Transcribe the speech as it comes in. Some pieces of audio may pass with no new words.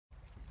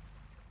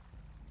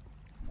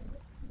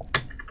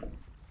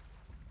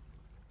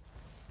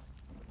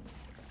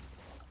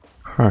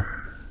Huh.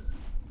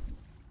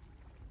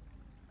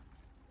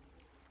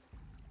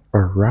 A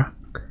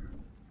rock?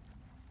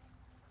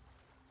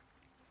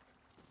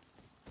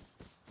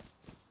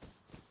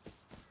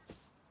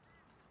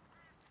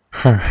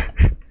 Huh.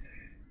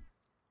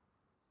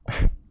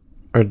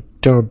 A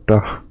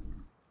dodo.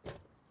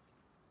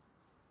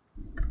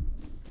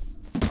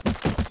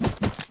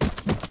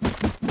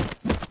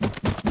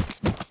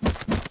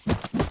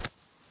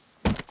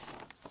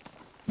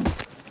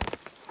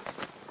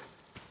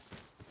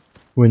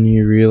 When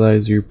you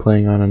realize you're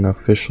playing on an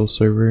official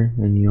server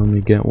and you only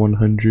get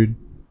 100,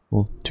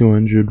 well,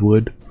 200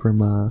 wood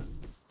from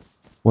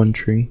one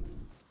tree.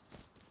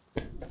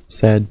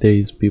 Sad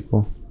days,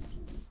 people.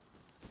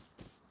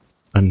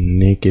 I'm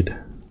naked.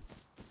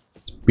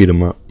 Let's beat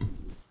him up.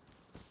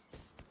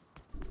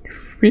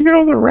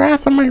 Feel the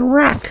wrath of my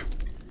rock.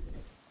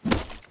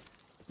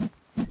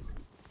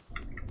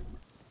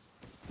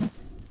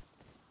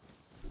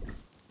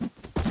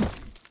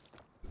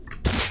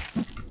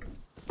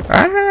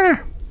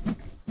 Ah!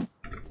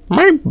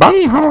 My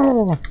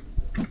bunghole!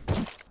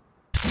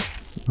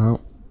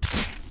 Well,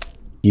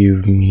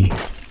 give me.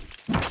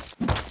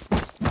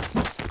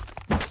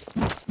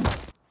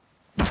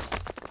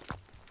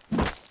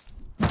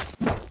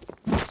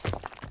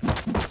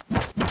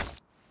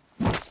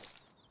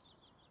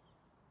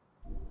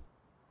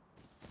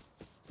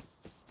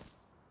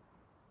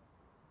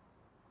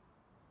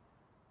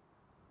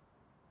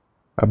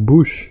 A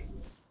bush.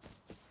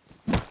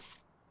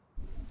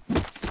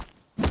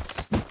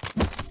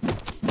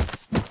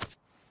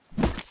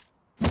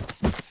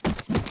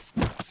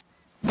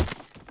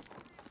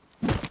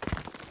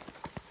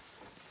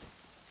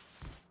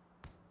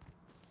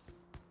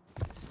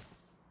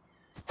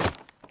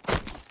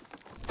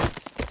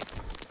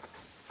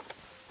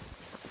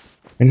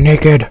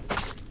 Naked.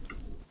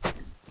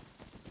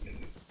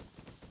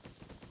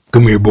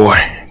 Come here, boy.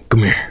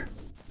 Come here.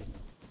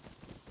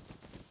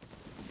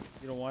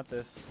 You don't want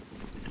this.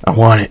 I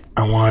want it.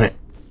 I want it.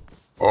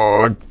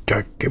 Oh,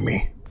 give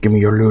me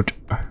your loot.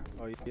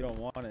 Oh, you don't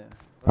want it.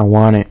 I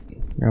want it.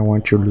 I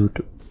want your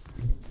loot.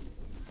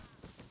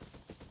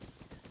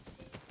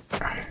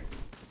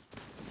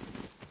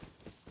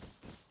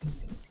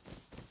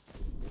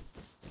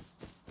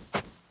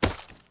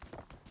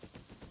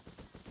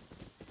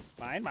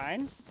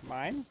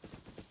 Mine.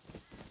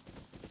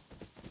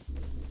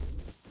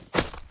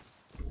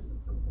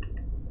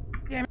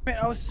 Damn it,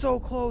 I was so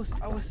close.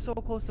 I was so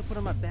close to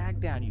putting my bag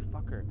down, you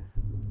fucker.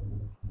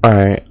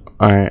 Alright.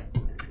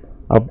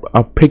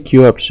 I'll pick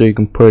you up so you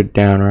can put it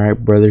down, alright,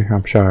 brother?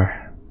 I'm sorry.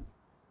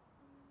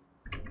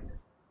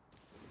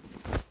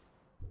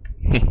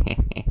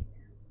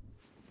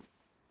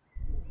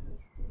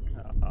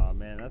 Oh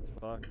man, that's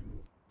fucked.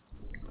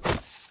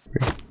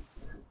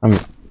 I mean,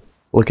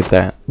 look at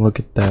that. Look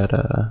at that,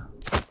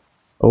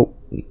 oh,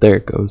 there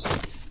it goes.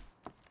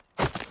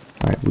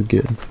 Alright, we're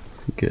good.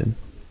 We're good.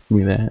 Give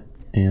me that,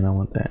 and I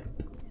want that.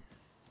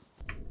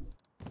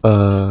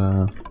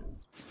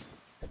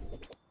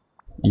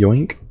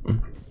 Yoink.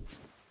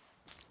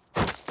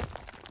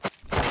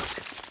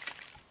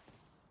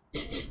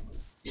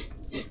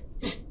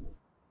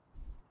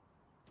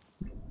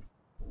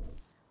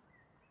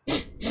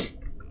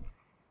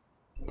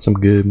 Some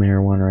good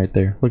marijuana right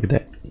there. Look at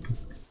that.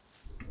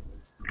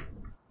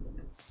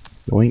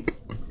 Yoink.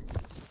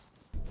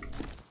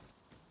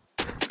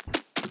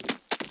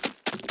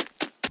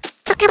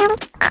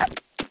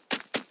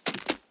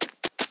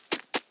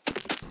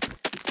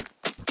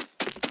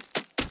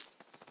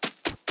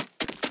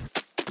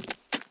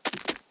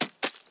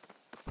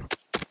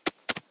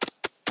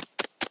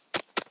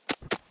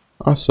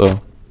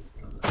 Also,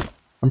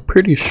 I'm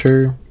pretty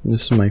sure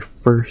this is my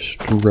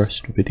first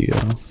Rust video,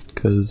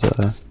 because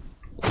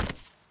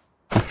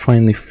I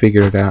finally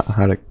figured out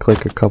how to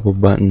click a couple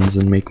buttons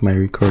and make my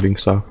recording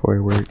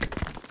software work.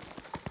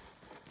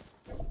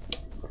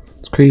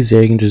 It's crazy,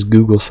 I can just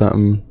Google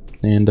something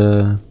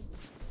and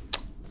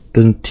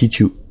doesn't teach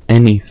you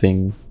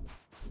anything.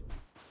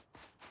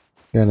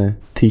 You gotta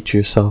teach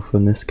yourself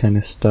on this kind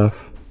of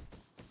stuff.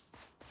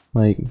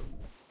 Like,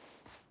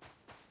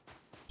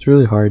 it's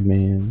really hard,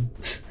 man.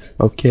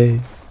 Okay.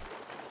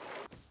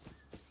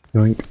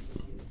 Yoink.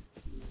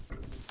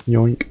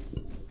 Yoink.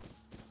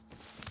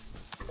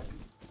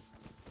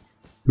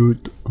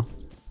 Doot.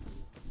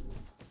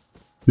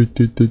 Doot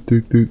doot doot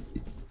doot doot.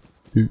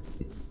 Doot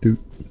doot.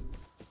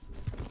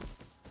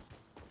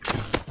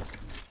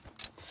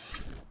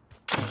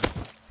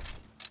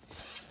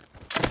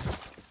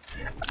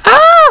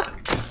 Ah!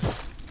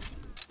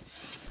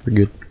 We're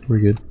good. We're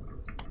good.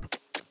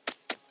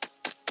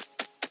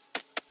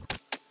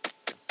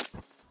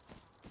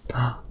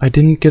 I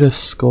didn't get a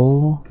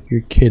skull?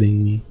 You're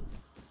kidding me.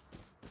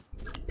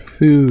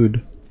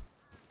 Food.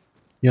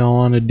 Y'all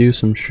wanna do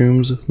some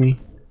shrooms with me?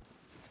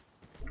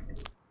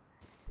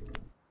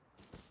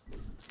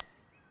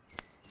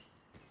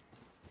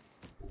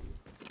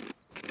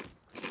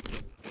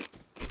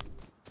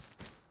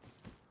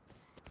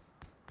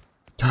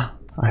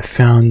 I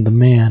found the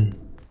man.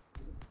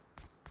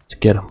 Let's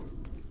get him.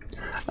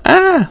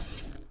 Ah!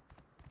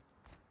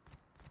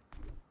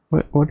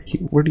 What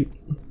do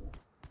you?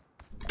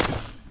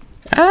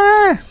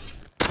 Ah!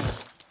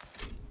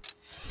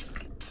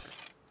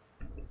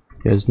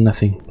 He has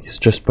nothing. He's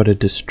just but a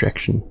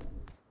distraction.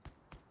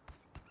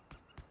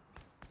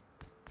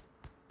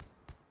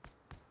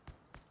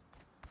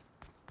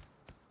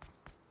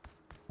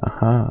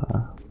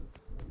 Aha.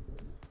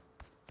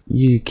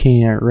 You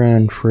can't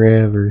run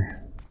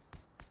forever.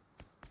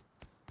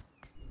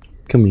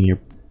 Come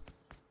here,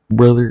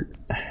 brother.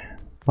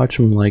 Watch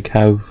him like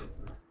have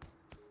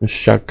a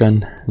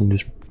shotgun and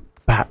just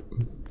pop.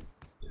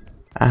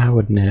 I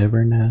would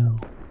never know.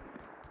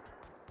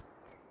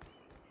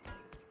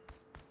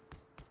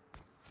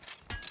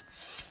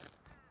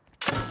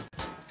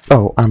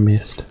 Oh, I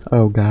missed.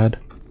 Oh God.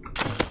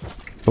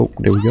 Oh,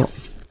 there we go.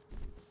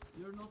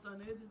 You're not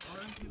an idiot,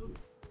 aren't you?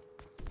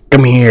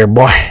 Come here,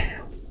 boy.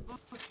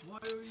 Why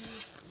are you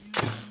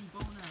using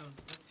bone arrows?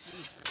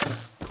 That's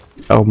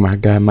it. Oh my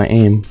God, my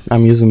aim.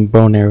 I'm using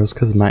bone arrows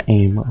because of my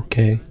aim.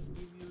 Okay.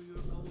 Give you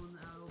your bone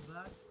arrow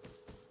back.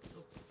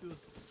 Looks good.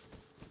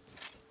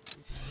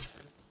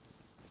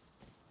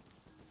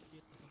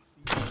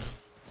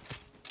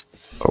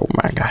 Oh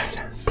my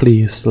God.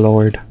 Please,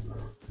 Lord.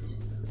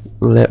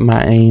 Let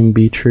my aim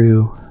be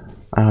true.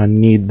 I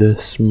need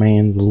this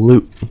man's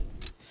loot.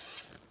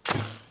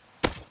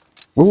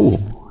 Ooh.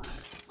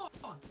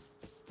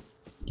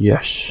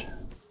 Yes.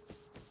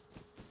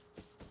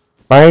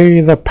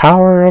 By the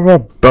power of a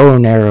bow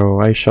and arrow,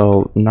 I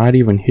shall not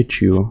even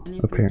hit you, Can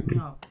you pick apparently.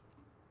 me up?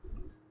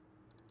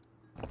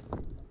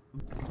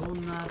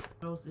 Bone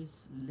arrows is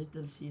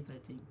little shit, I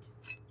think.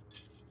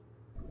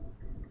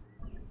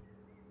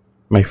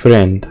 My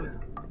friend.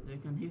 They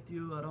can hit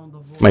you around the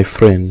wall. My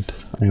friend.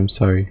 I am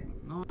sorry.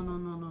 No.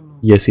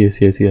 Yes,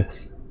 yes, yes,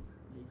 yes. Please.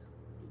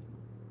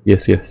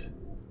 Yes, yes.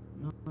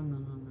 No.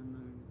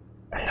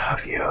 I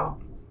love you. I'll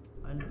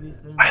be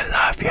friends. I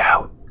love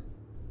you.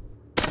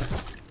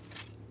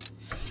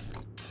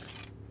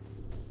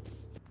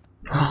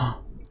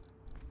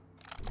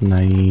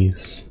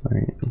 Nice.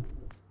 Alright.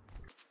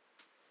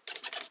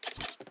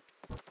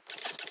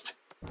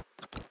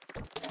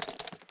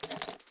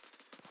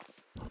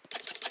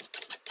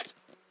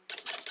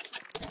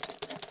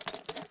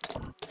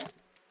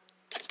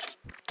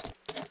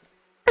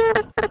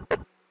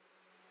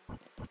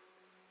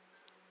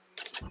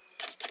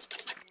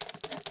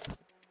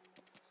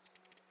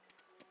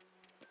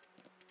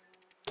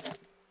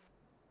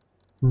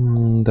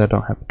 I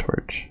don't have a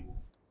torch.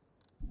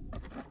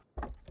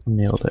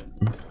 Nailed it.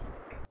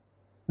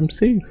 I'm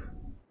safe.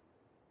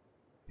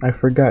 I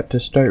forgot to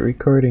start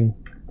recording.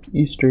 It's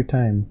Easter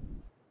time.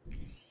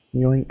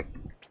 Yoink.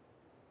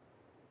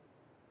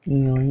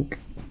 Yoink.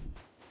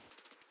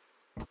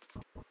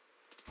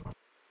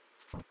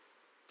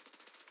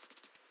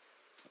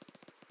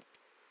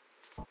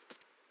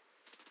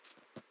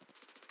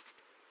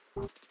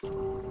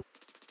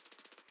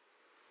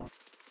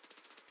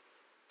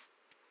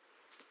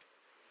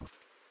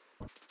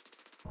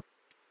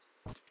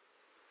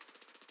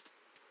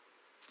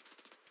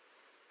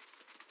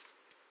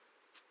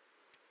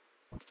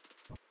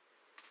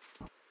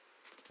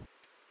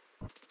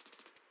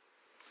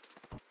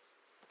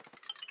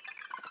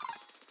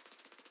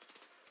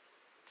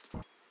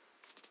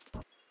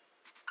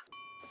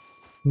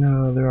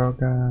 No, they're all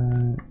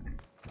gone.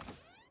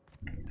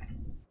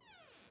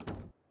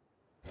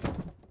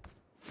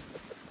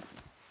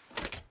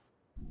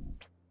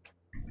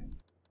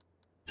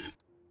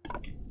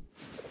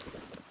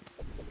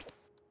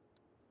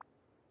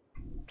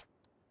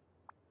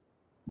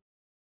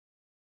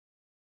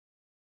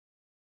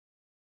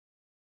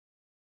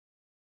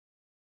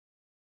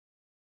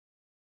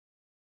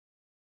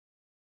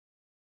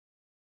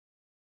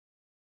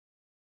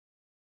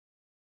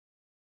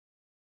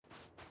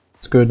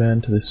 Let's go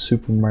down to the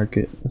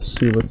supermarket. Let's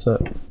see what's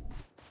up.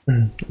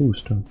 Ooh,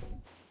 stone.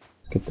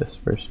 Let's get this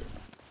first.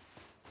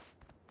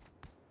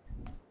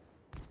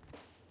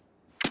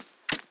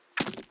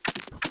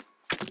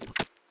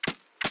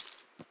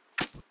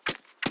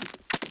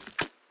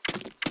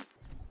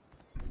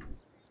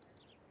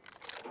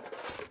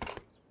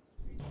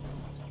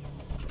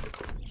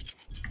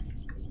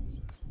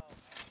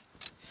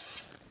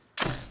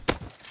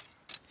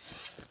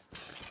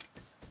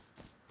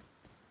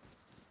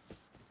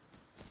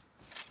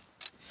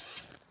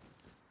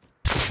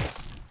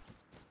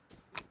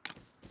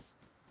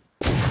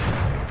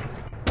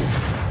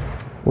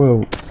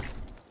 Whoa.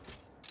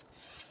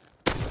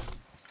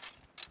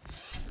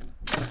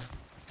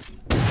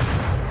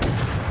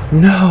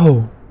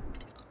 No!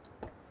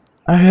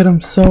 I hit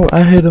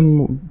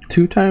him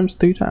 2 times,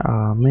 3 times.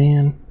 Aw,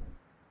 man.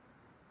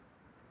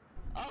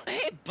 Oh,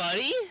 hey,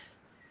 buddy.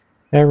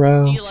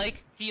 Arrow. Do you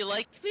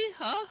like me,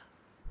 huh?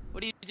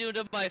 What are you doing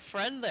to my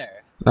friend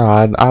there?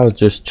 I was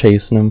just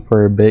chasing him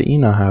for a bit. You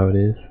know how it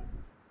is.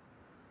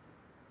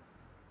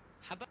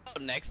 How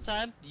about next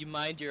time you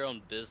mind your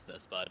own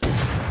business, bud?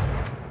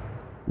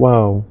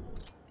 Whoa.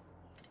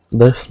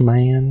 This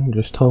man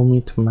just told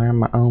me to mind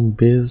my own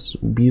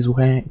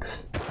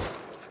beeswax.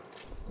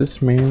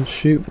 This man's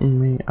shooting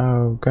me.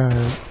 Oh god.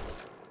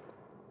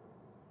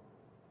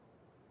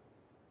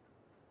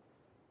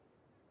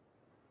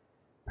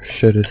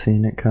 Should have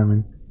seen it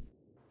coming.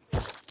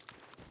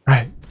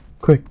 Alright,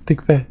 quick,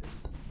 think fast.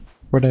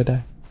 Where'd I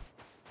die?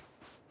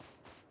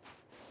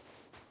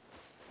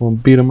 I'm gonna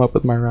beat him up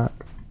with my rock.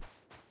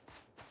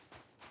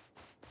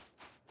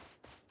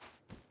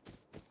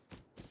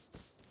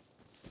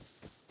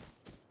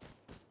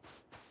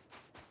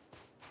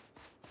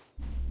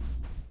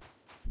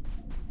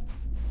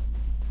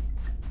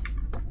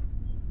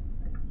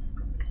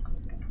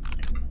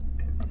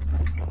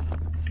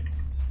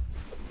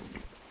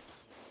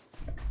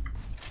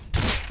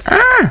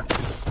 Ah!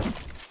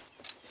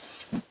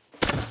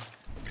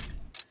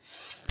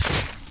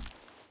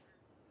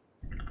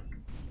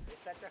 You're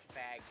such a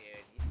fag,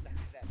 dude. You suck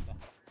at that ball.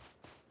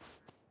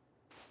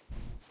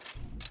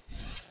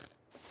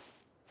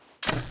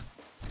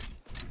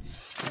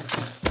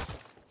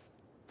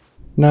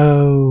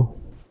 No.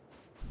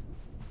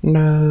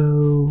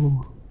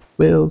 No.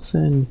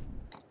 Wilson.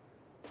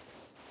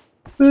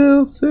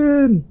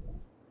 Wilson.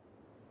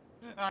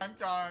 I'm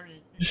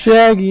sorry.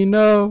 Shaggy,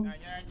 no.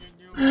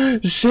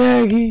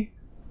 Shaggy.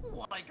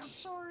 Like, I'm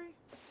sorry.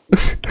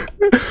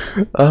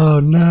 Oh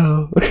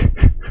no.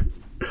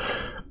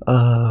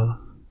 Oh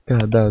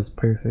god, that was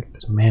perfect.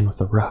 It's a man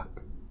with a rock.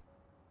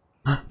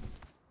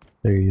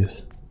 There he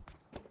is.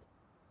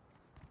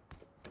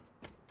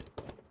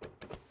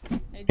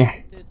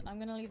 Hey, dude, I'm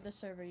gonna leave the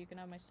server. You can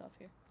have my stuff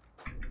here.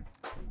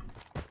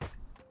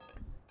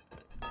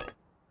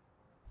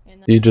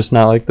 And You just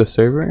not like the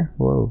server?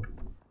 Whoa.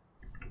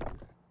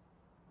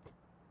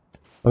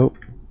 Oh.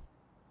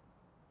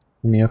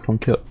 And the F1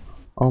 kill.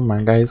 Oh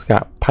my god, he's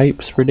got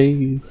pipes for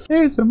days.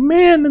 There's a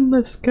man in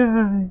the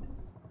sky.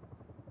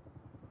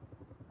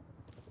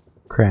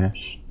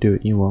 Crash. Do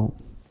it, you won't.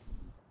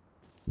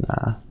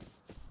 Nah.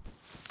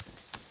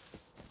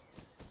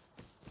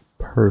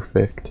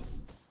 Perfect.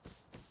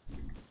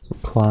 Some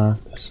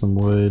cloth, some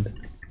wood.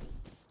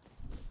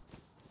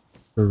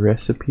 A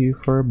recipe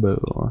for a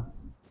bow.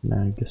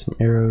 Now get some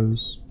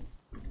arrows.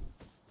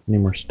 Need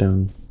more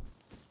stone.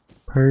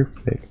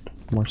 Perfect.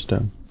 More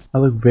stone. I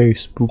look very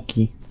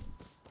spooky.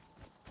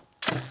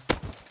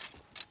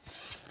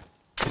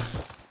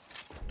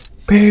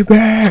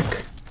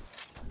 Payback!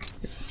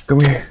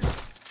 Come here.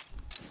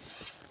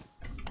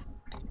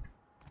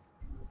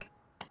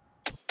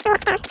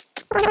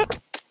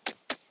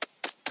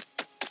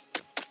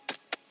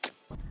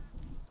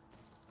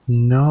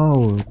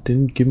 No, it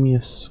didn't give me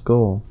a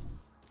skull.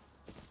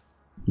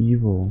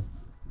 Evil.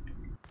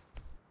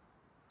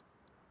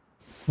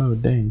 Oh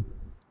dang.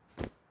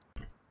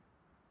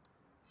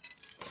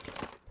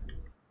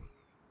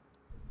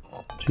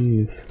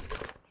 Jeez.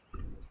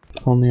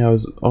 If only I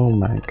was, oh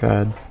my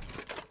god.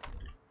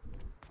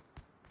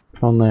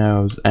 If only I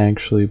was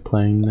actually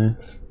playing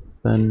this,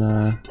 then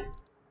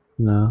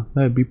no,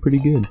 that'd be pretty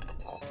good.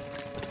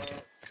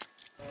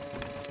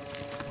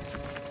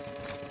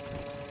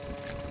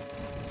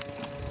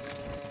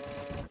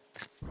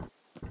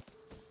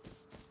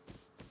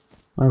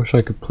 I wish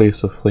I could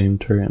place a flame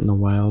turret in the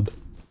wild.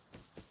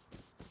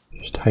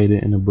 Just hide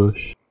it in a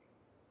bush.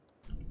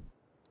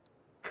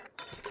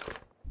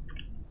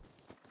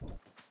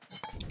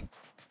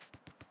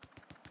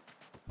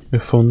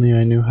 If only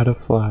I knew how to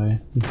fly.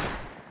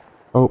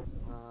 Oh.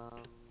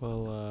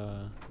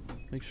 Well,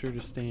 make sure to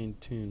stay in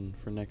tune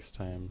for next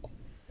time,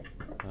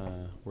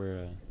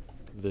 where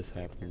this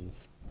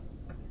happens.